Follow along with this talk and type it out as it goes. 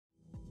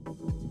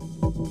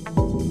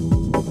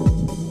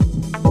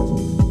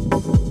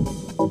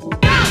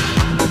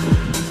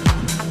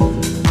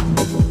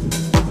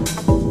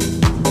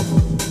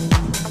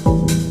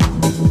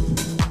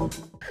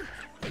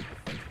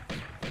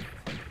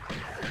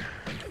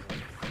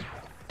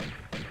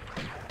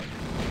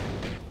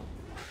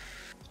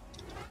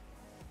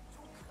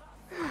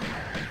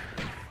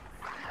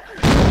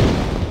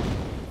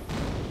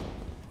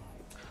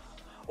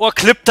Oh,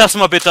 klippt das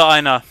mal bitte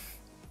einer.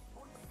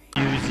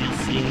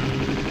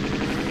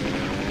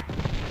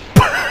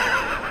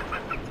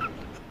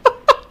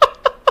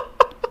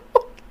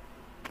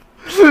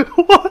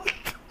 What?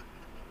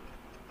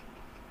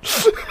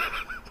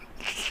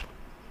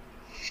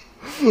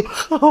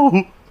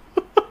 How?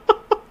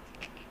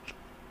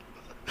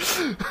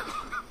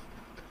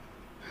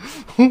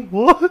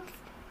 What?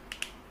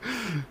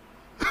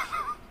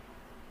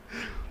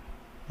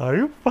 Are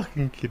you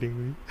fucking kidding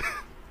me?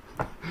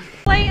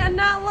 Wait,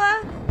 Anatla!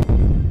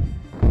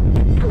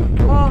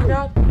 Oh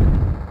god.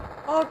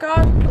 Oh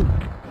god.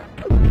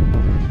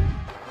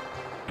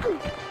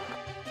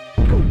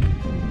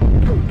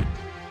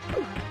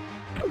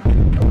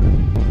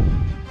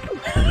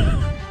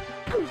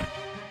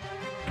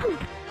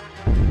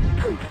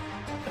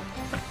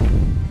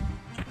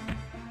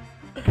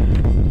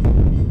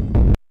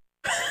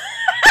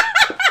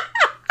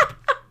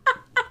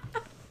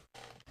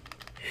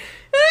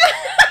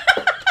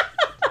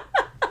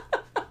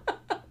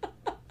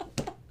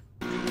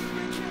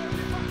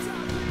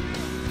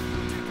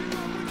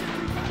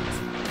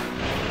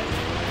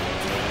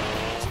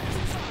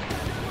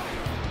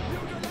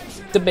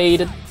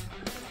 Debated.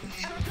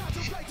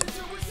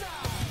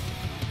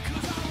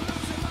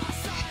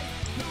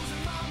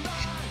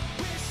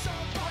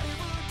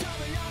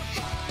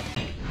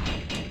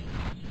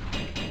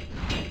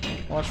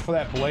 Watch for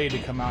that blade to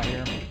come out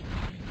here.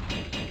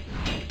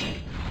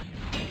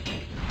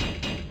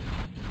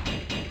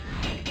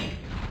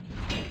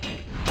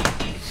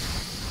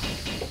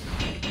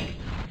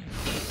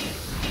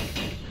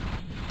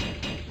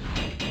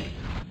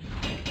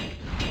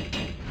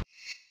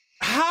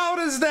 How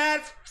does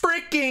that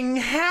freaking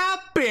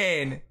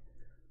happen?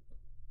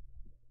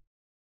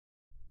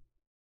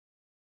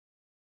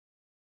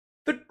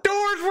 The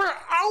doors were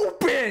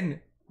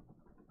open!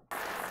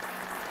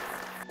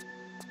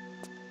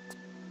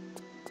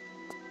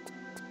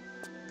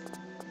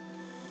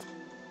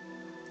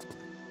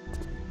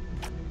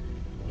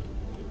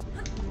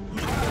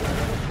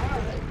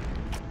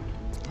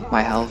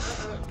 My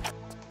health.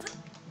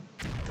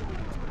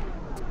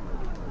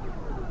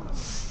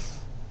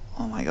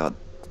 Oh my god.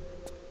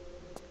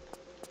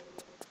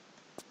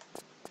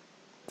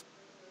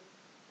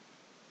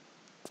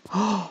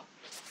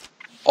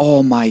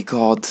 Oh my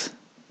god.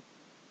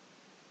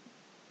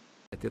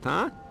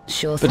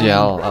 Sure But thing.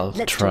 yeah, I'll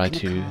Let's try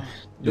talk in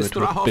the to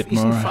car. do it a bit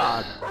more,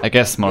 I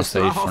guess more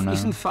safe for now.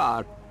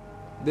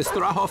 De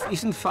Strahov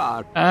isn't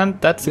far. And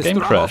that's a game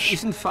crash.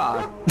 Isn't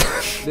far.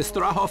 The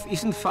Strahov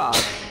isn't far.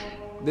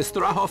 The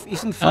Strahov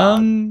isn't far.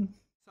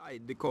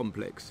 Inside the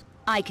complex.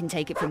 I can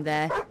take it from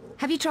there.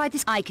 Have you tried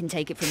this? I can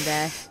take it from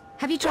there.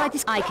 Have you tried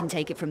this? I can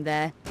take it from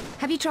there.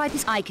 Have you tried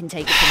this? I can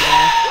take it from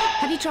there.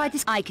 Have you tried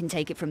this? I can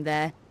take it from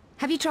there.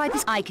 Have you tried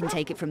this? I can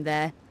take it from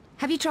there.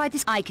 Have you tried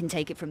this? I can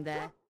take it from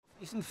there.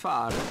 Isn't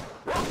far.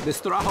 The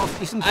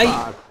Strahov isn't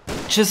far.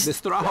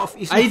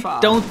 I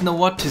don't know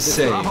what to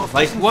say.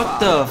 Like, what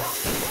the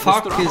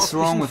fuck is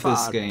wrong with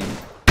this game?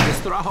 The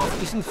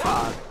Strahov isn't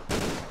far.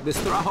 The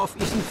Strahov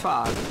isn't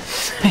far.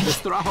 The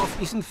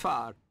Strahov isn't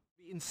far.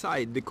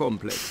 Inside the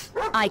complex.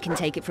 I can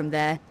take it from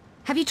there.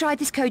 Have you tried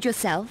this code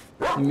yourself?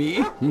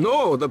 Me?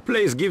 No, the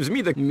place gives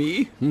me the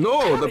me.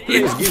 No, the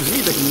place gives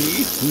me the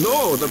me.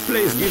 No, the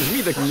place gives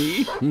me the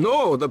me.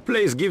 No, the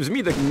place gives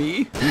me the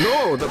me.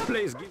 No, the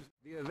place gives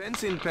the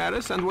events in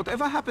Paris and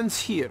whatever happens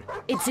here.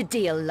 It's a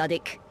deal,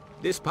 Luddick.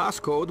 This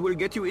passcode will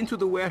get you into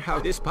the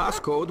warehouse. This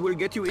passcode will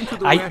get you into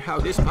the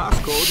warehouse. This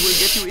passcode will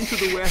get you into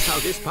the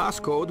warehouse. This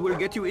passcode will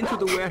get you into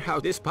the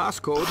warehouse. This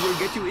passcode will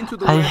get you into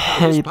the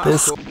warehouse. I hate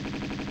this.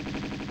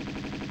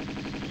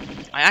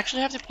 I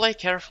actually have to play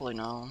carefully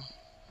now.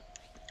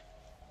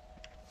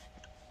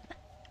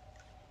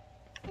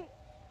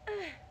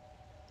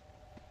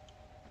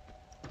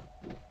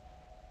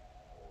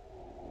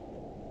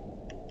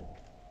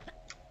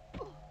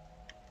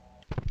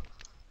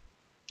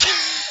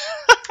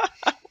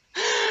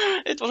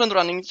 It wasn't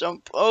running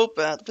jump. Oh,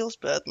 bad. Feels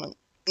bad, man.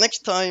 Next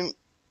time.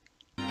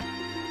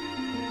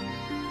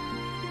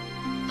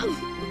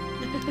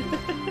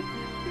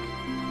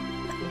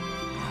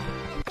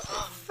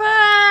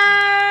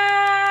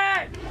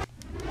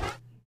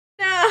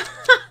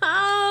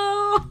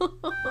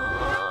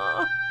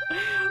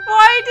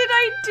 Why did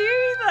I do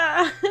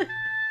that?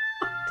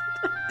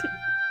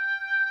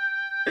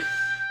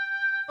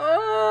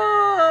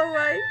 Oh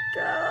my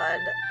god.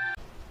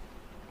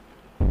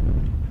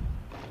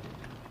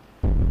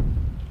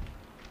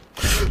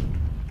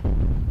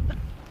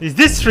 Is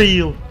this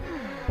real?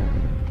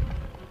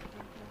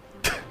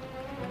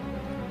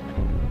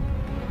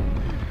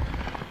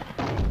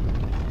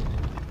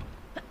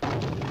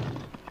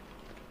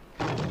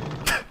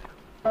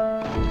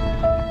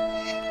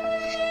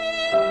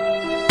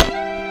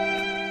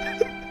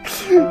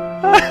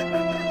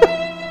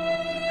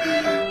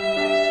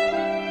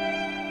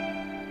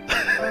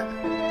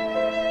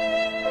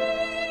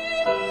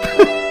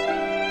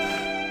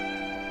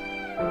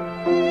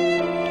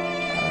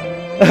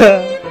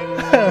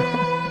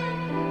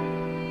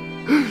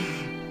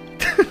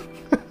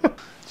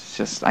 It's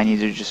just, I need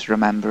to just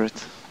remember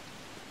it.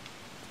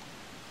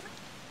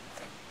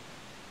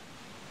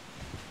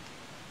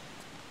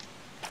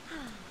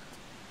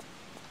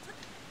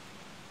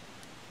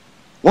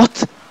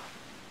 What?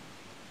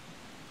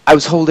 I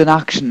was holding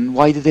action.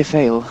 Why did they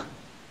fail?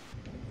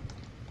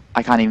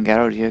 I can't even get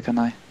out of here, can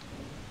I?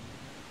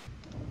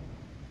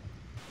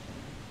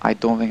 I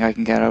don't think I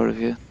can get out of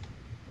here.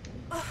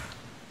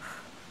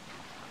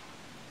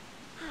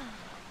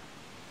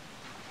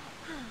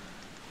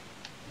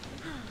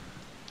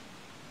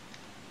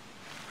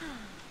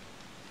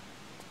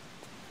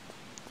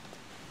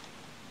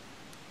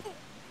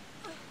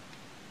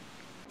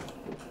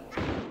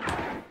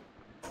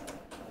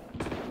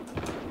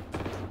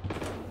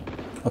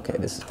 Okay,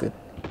 this is good.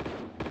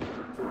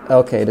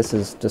 Okay, this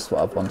is just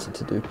what I've wanted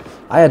to do.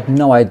 I had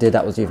no idea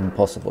that was even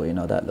possible, you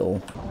know, that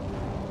little...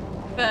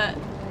 But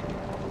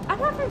I'm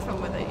having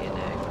fun with it, you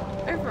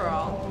know,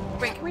 overall.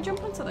 Wait, can we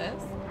jump onto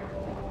this?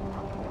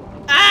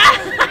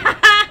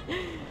 Ah!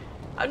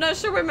 I'm not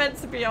sure we're meant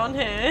to be on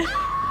here.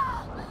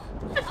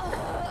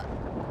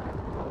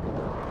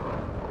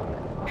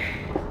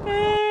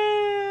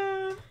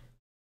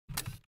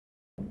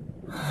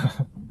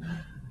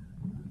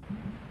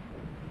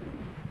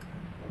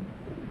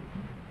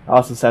 I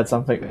also said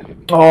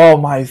something. Oh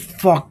my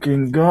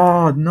fucking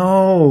god,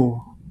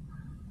 no!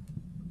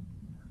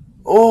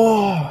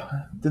 Oh,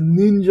 the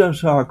Ninja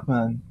Shark,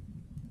 man.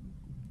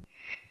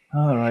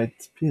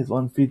 Alright,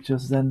 PS1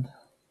 features then.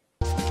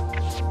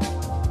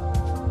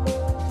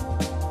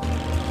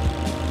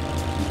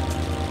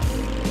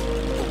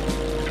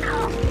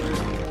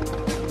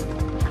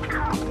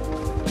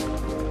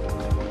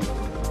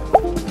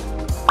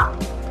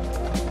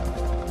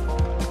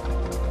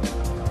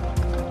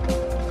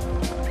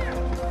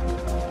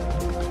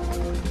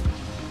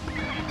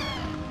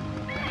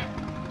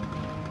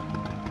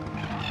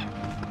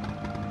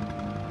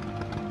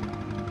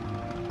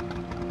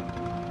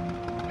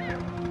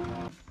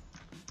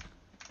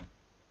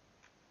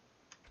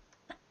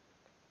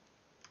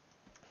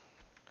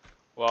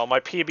 Well,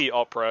 my PB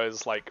Opera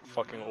is like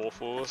fucking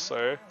awful,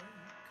 so...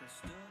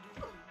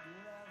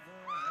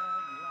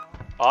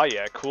 Oh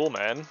yeah, cool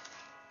man.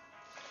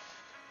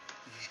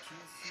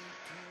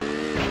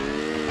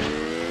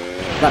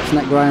 That's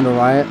neck grind,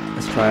 alright?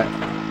 Let's try it.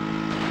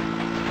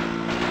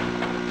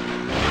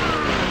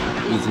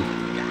 Easy.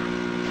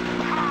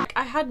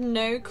 I had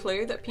no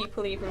clue that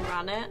people even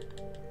ran it.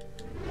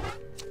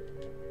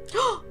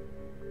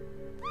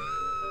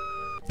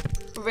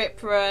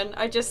 Rip run.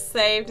 I just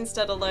saved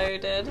instead of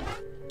loaded.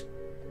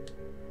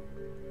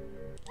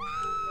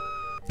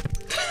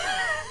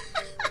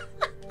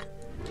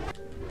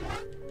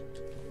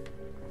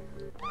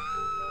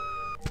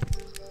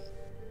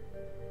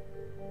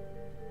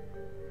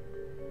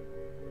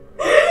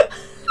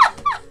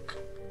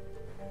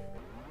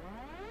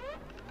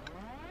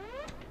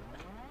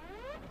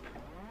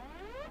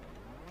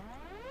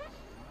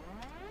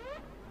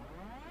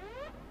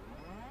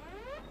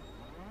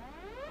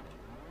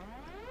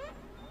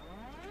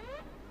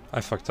 I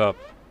fucked up.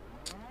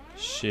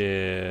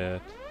 Shit.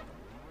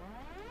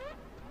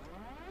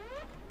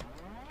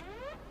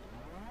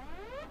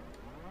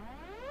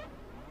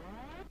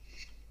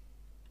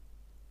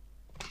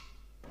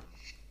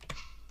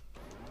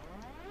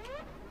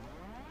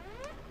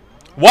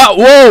 What?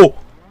 Whoa!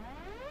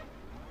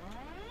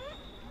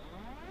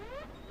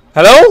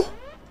 Hello?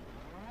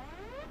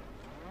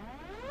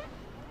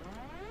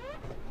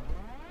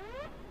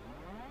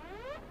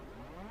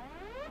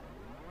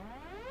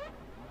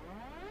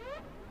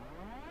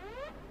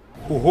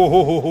 Ho ho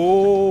ho ho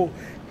ho!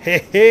 Hey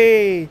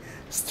hey!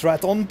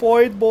 Strat on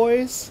point,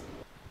 boys!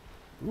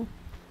 Ooh.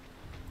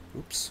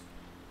 Oops.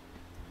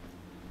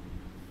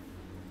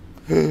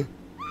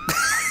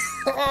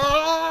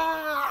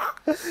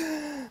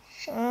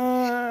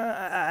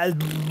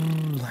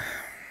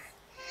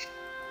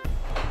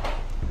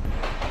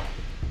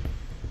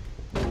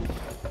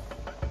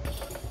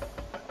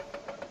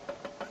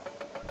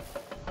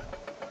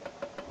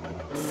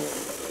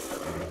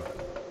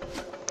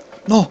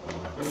 No!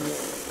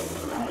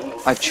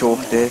 I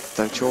choked it,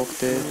 I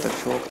choked it, I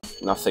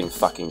choked. Nothing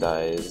fucking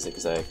dies,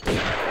 exactly.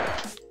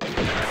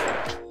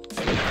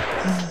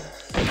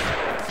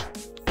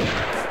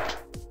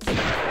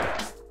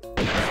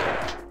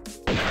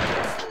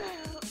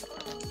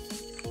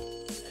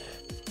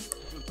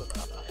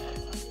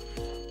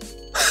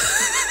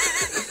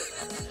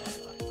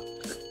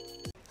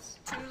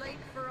 Too late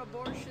for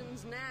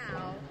abortions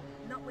now.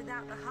 Not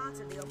without the heart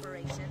of the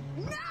operation.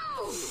 No!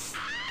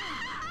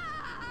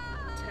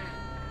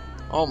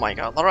 Oh my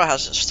god, Lara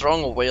has a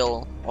strong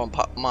will or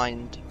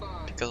mind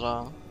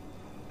because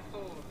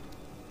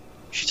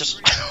she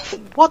just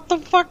what the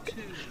fuck?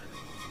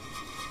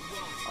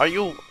 Are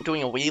you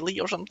doing a wheelie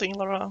or something,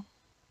 Lara?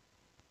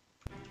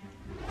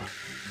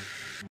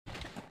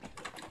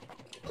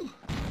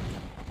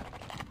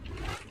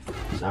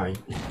 Sorry.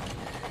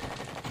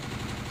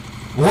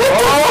 What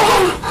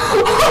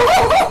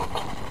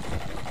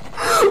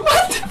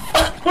the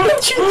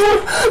fuck?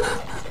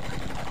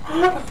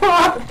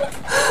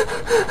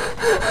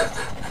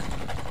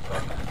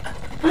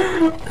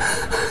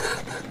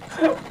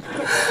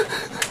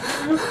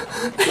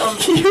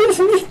 Excuse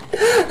me.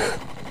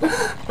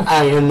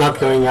 I am not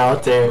going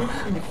out there.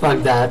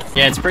 Fuck that.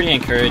 Yeah, it's pretty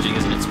encouraging,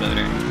 isn't it,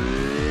 Spoder?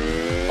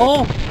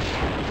 Oh!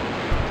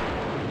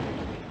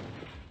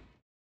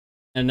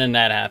 And then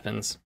that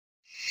happens.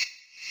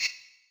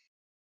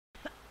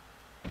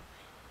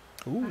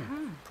 Ooh,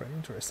 pretty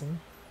interesting.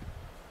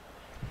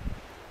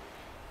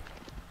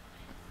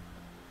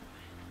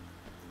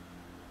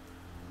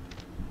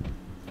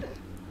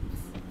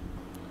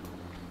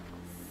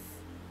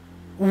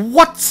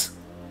 What?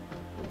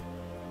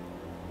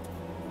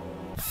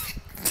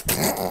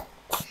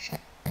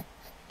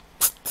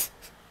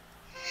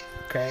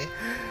 Okay.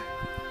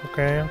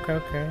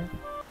 Okay.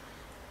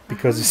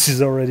 Because this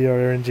is already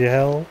RNG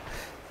hell.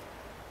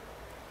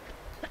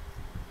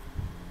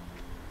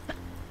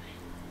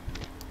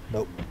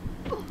 Nope.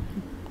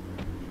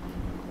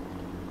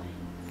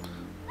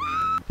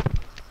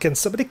 Can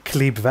somebody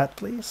clip that,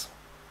 please?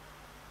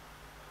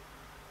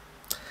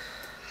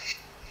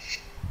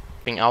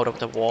 Being out of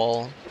the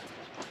wall.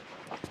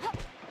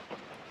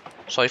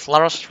 So if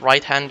Lara's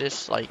right hand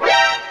is like...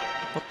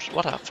 Oops,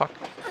 what the fuck?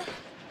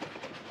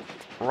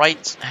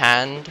 Right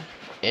hand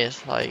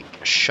is like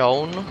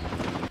shown.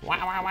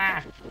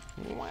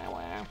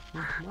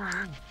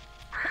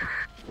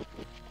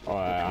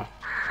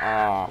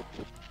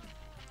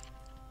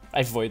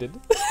 I voided.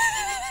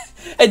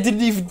 I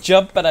didn't even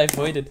jump, but I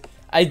voided.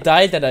 I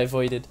died and I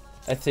voided,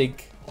 I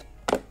think.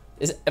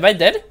 Am I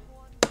dead?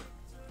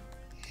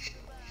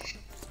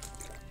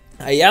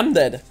 I am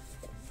dead.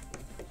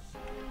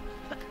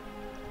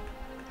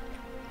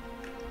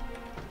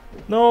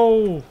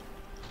 No.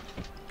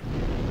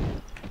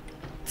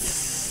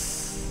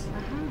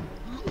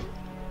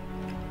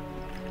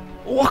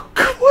 What?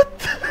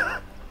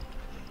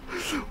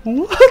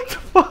 What the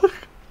fuck?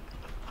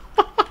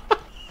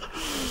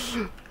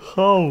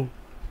 How?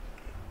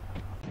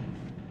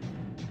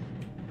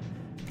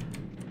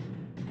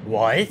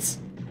 What?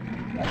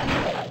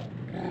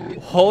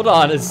 Hold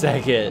on a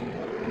second.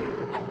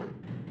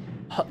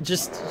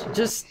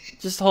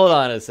 Just hold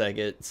on a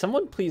second.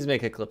 Someone please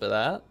make a clip of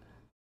that.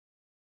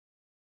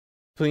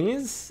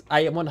 Please?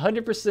 I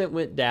 100%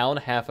 went down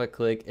half a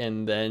click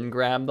and then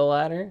grabbed the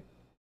ladder.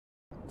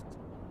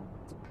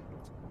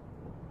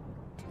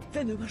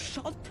 Then was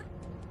shot?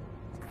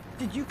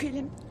 Did you kill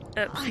him?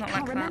 Oops, I not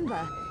can't like remember.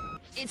 That.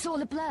 It's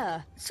all a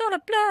blur. It's all a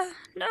blur.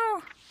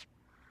 No.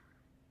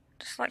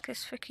 Just like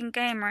this freaking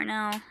game right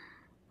now.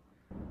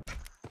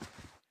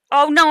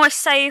 Oh no, I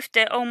saved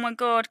it. Oh my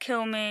god,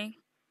 kill me.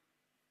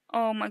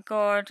 Oh my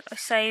god, I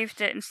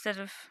saved it instead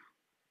of...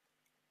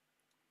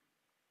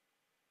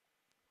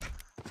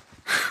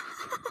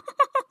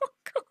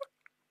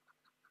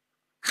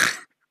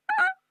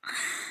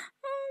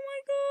 Oh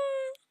my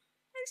god,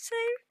 I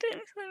saved it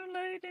instead of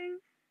loading.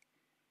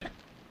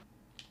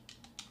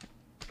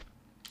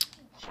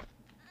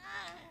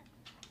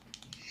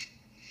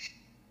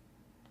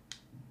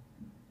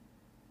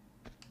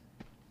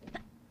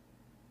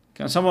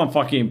 Can someone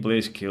fucking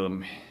please kill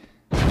me?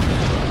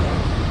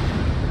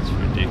 It's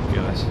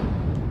ridiculous.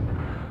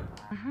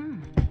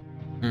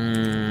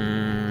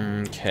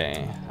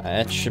 Okay,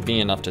 that should be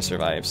enough to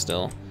survive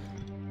still.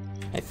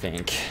 I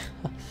think.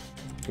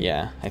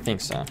 Yeah, I think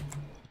so.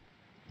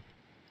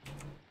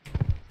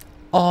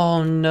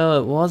 Oh no,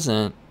 it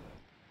wasn't.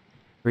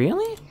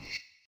 Really?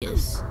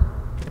 Yes.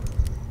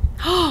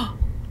 Oh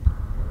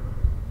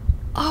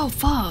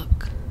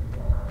fuck.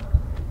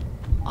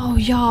 Oh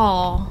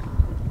y'all.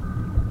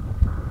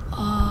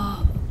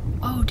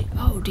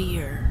 Oh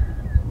dear.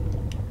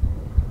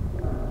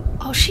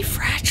 Oh, she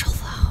fragile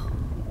though.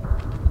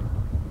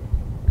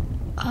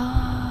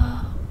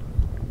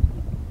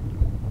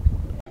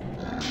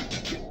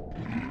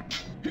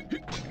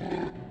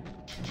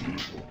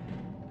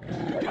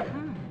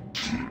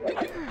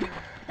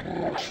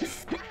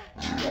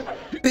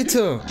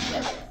 Bitte!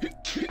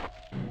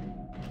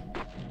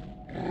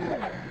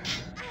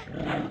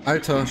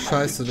 Alter,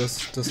 scheiße,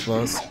 das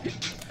war's.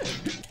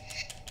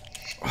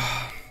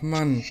 Oh,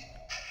 Mann.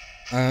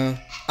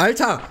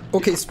 Alter!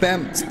 Okay,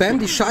 Spam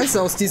die Scheiße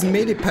aus diesen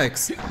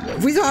Medipacks.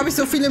 Wieso habe ich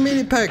so viele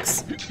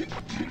Medipacks?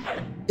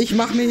 Ich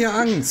mach mir hier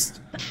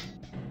Angst.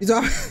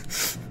 Wieso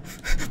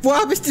wo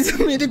habe ich diese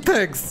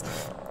Medipacks?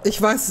 Ich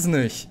weiß es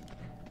nicht.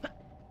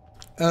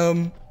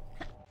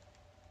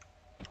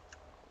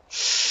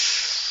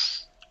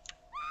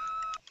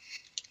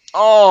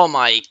 Oh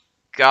my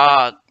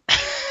god.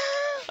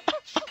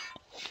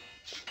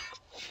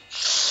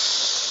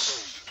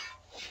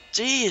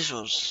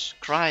 Jesus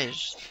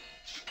Christ.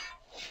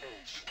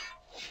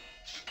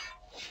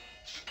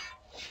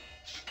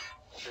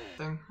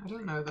 I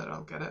don't know that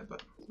I'll get it,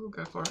 but we'll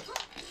go for it.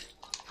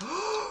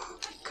 Oh,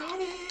 I got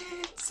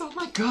it! Oh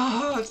my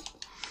god!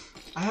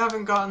 I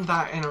haven't gotten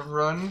that in a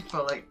run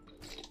for like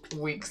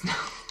weeks now.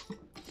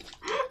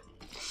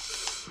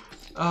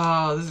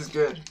 Oh, this is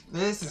good.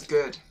 This is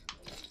good.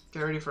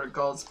 Get ready for a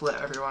gold split,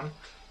 everyone.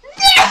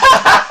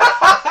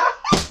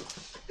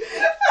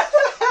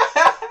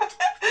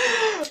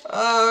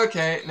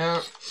 Okay,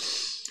 no.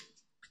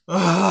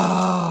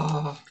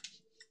 Oh.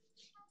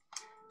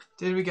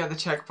 Did we get the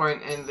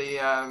checkpoint in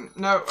the,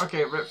 no,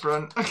 okay, rip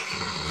run.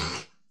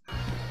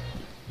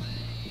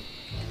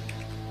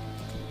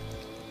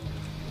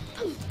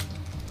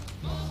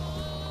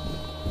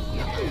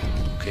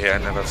 Okay, I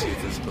never seen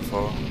this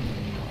before.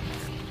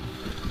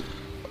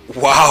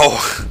 Wow!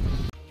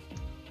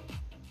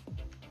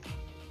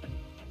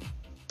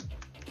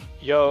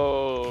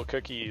 Yo,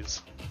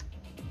 cookies.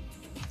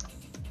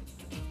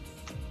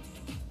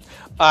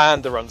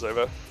 And the run's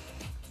over.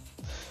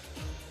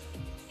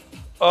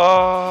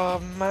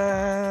 Oh,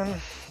 man.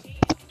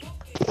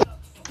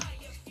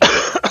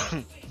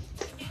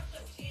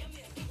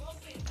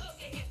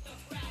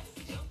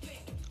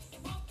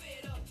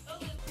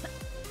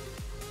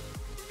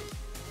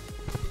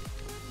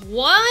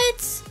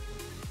 What?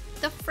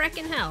 The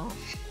frickin' hell?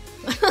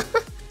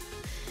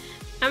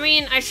 I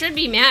mean, I should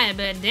be mad,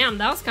 but damn,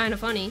 that was kind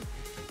of funny.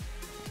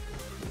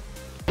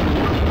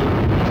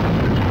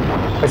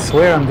 I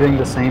swear I'm doing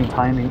the same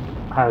timing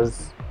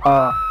as,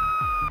 for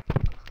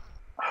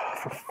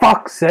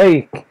fuck's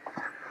sake!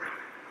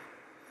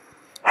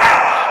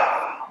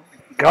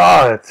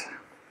 God!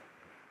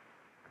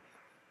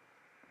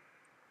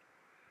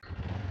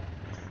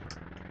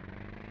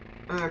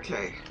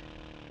 Okay.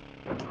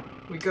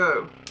 We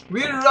go.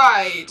 We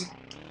ride!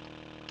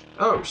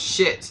 Oh,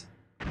 shit.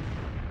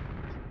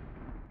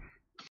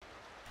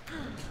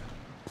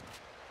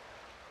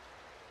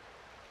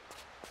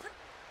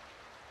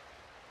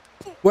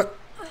 What?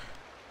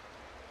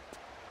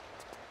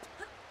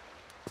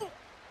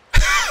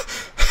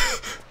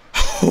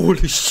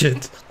 Holy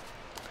shit.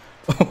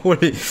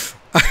 Holy...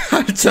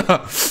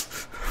 Alter.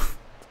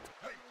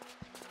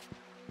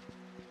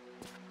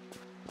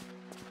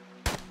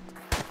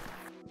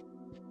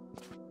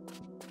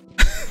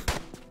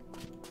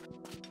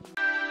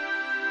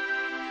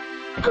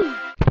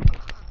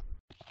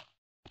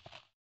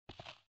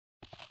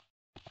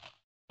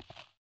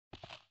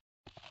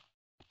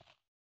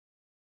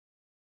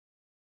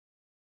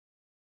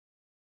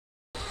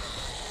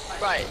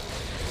 Right.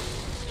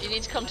 You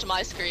need to come to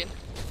my screen.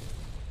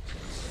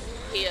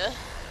 Here.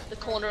 The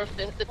corner of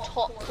the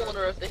top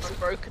corner of this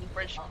broken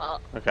bridge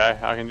part. Okay,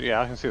 I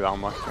can see that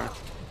on my screen.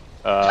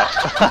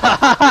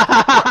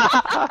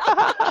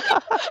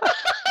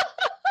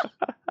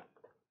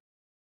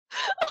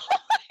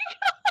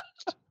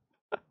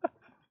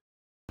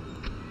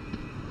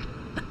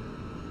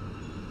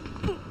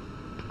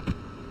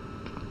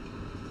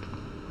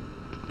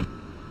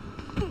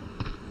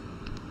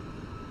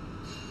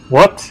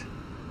 What?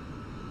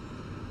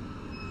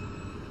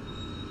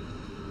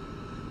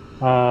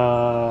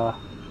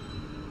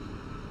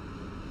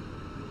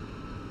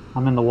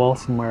 I'm in the wall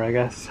somewhere, I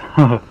guess.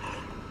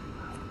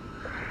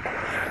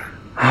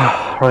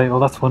 Right, well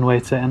that's one way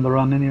to end the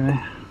run anyway.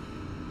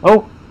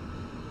 Oh!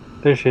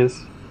 There she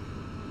is.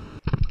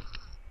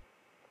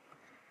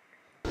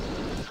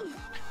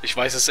 Ich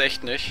weiß es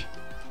echt nicht.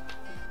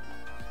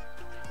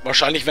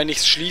 Wahrscheinlich, wenn ich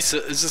es schließe,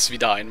 ist es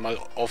wieder einmal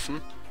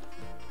offen.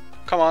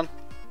 Come on.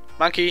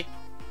 Monkey.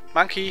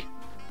 Monkey.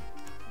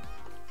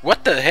 What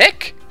the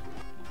heck?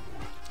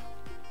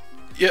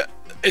 Yeah,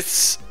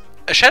 it's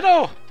a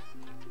shadow.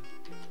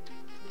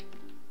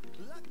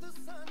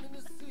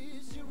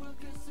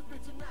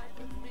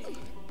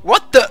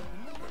 What the?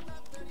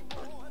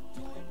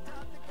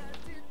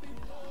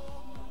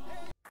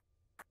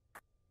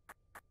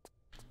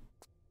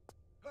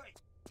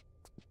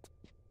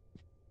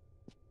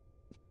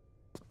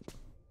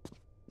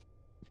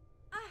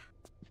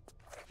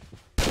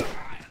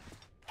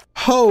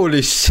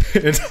 Holy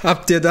shit,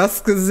 habt ihr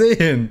das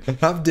gesehen?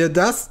 Habt ihr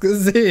das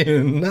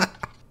gesehen?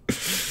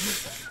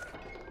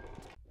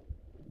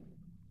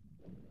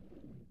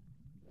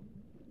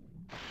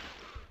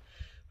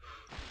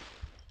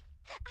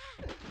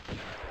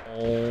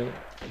 Oh.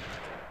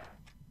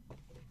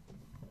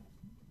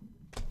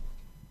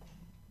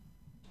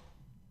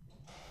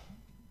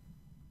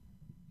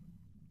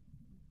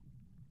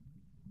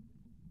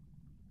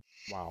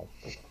 Wow.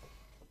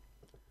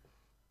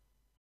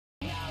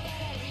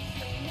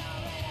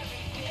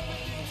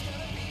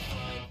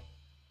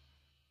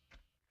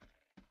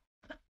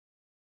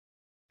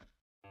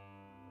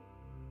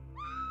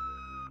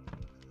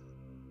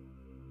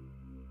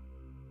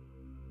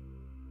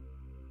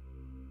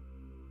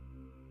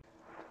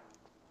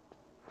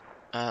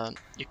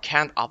 You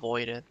can't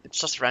avoid it. It's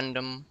just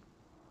random.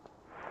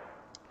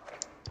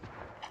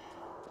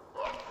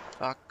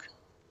 Fuck.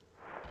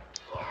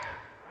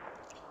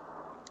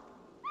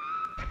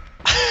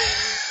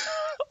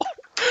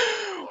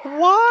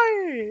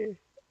 Why?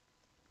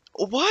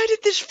 Why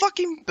did this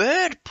fucking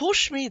bird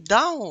push me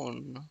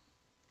down?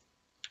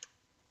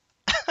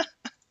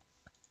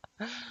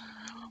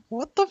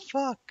 What the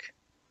fuck?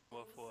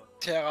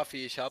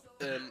 Therapie, ich habe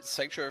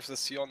Sanctuary of the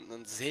Sion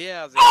einen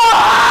sehr...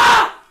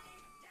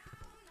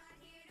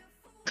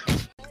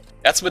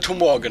 Er hat's mit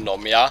Humor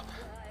genommen, ja?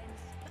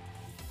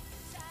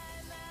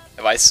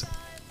 Er weiß,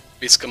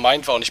 wie es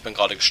gemeint war und ich bin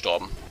gerade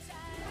gestorben.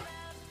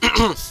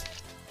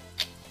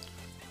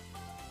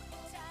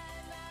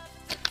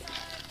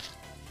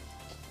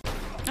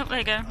 there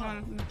you go.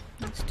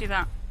 Let's do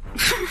that.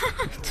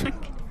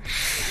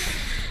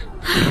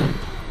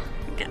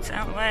 Gets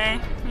out of the way.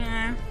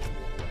 Yeah.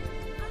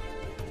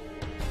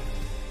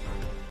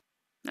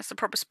 That's the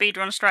proper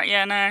speedrun strat.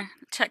 Yeah, no.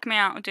 Check me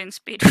out. I'm doing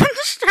speedrun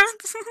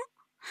strats.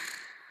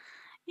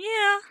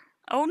 Yeah.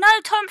 Oh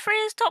no, time free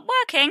has stopped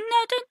working.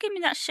 No, don't give me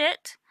that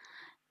shit.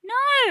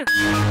 No.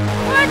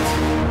 What?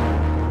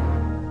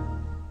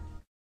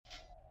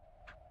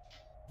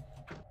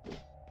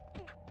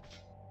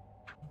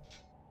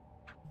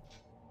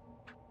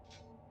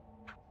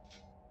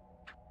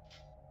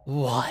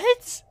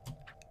 What?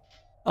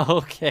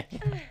 Okay.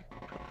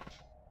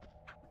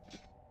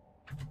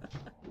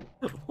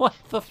 What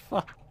the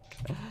fuck?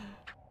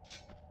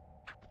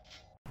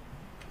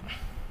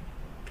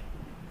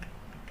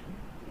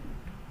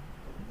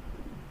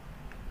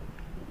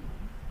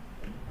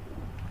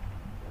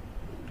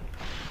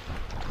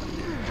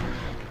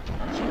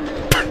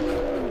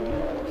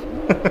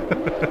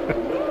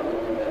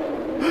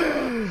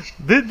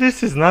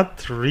 This is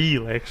not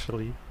real,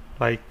 actually.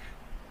 Like,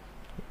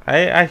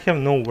 I have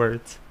no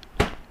words.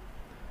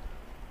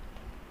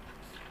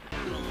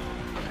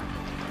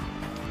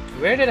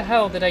 Where the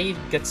hell did I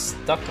get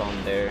stuck on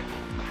there?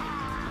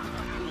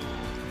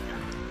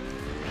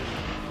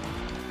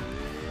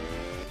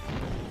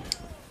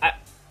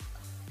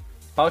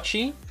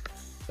 Pouchy?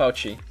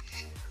 Pouchy.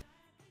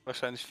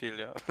 Wahrscheinlich viel,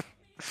 ja.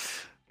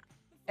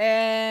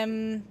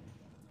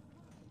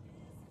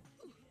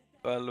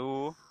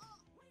 Hallo?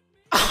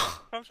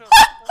 Komm schon.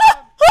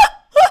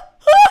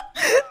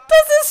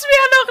 Das ist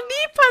mir noch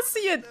nie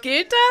passiert.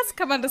 Gilt das?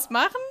 Kann man das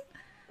machen?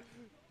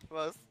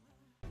 Was?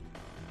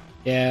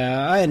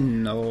 Yeah, I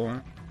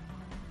know.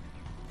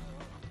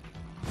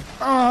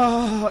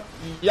 Oh,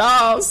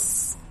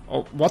 yes!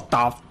 Oh, what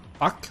the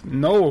fuck?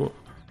 No.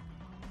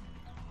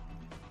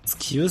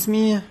 Excuse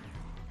me?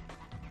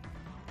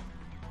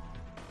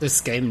 This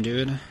game,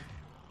 dude.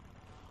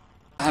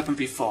 Happened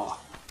before.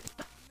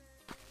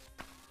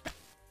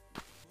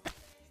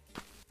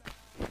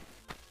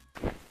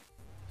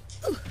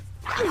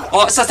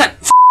 Oh, ist das denn?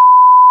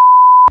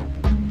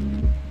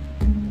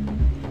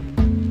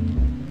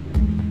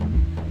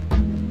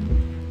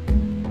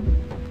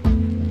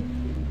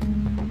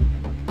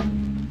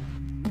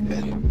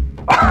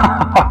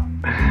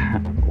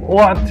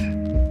 What?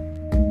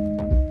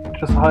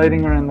 Just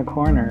hiding around the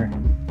corner.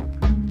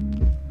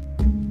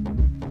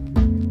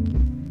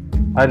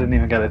 I didn't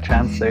even get a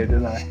chance there,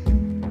 did I?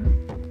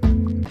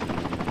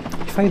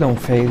 If I don't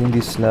fail in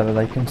this level,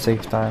 I can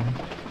save time.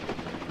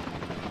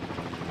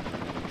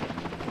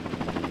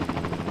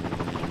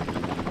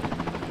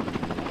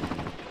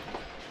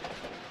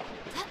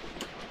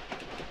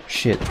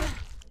 Shit.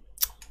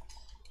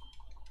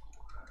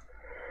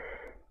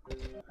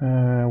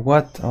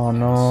 What? Oh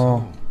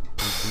no.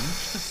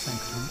 The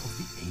sanctum of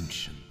the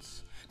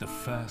ancients, the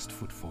first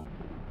footfall.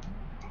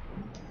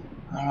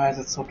 Alright,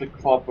 let's hope the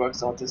quad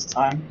works out this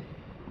time.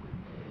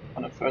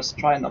 On the first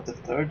try, not the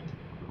third.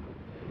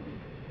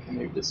 Okay,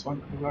 maybe this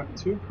one could work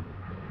too.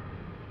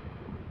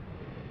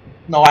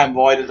 No, I'm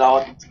voided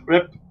out.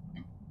 RIP.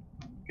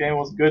 Game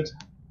was good.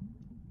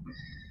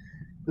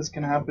 This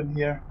can happen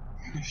here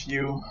if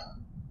you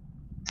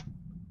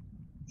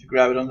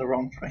grab it on the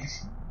wrong frame.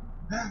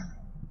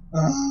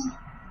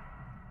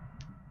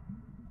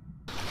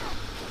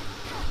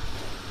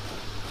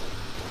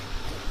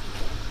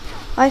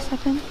 Hi,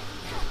 Stefan.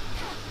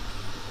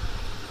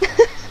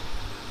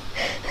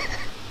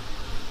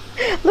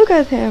 Look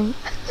at him.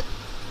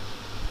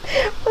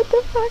 What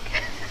the fuck?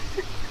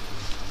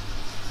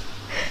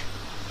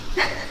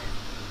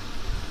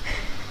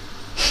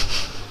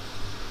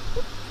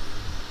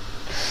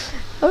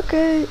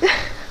 Okay.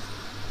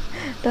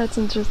 That's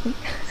interesting.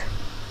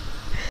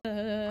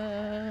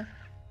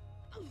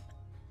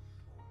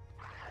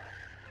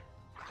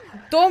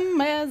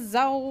 Dumme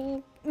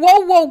Sau.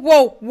 Wow, wow,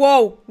 wow,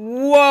 wow,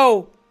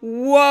 wow,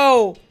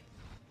 wow.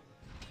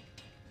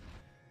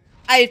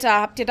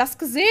 Alter, habt ihr das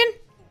gesehen?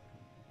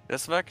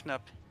 Das war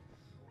knapp.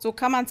 So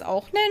kann man es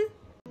auch nennen?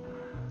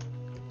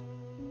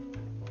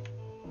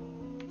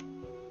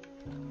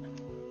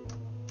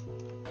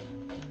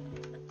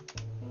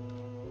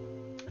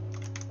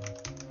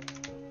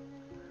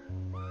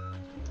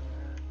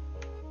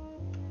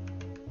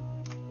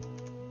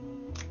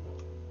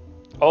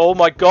 Oh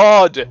my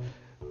god!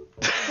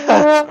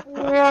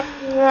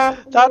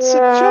 That's a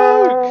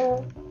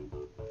joke!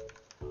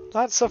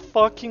 That's a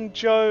fucking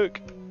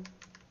joke!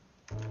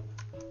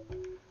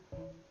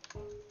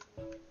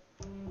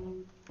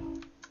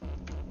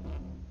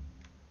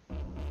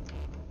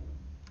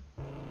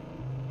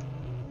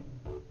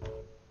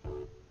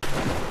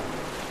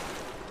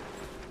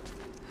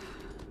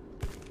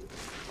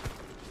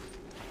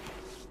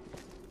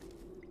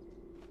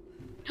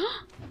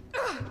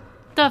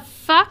 The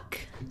fuck?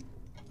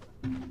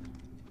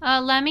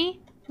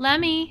 Lemmy,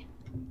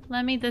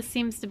 this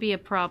seems to be a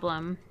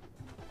problem.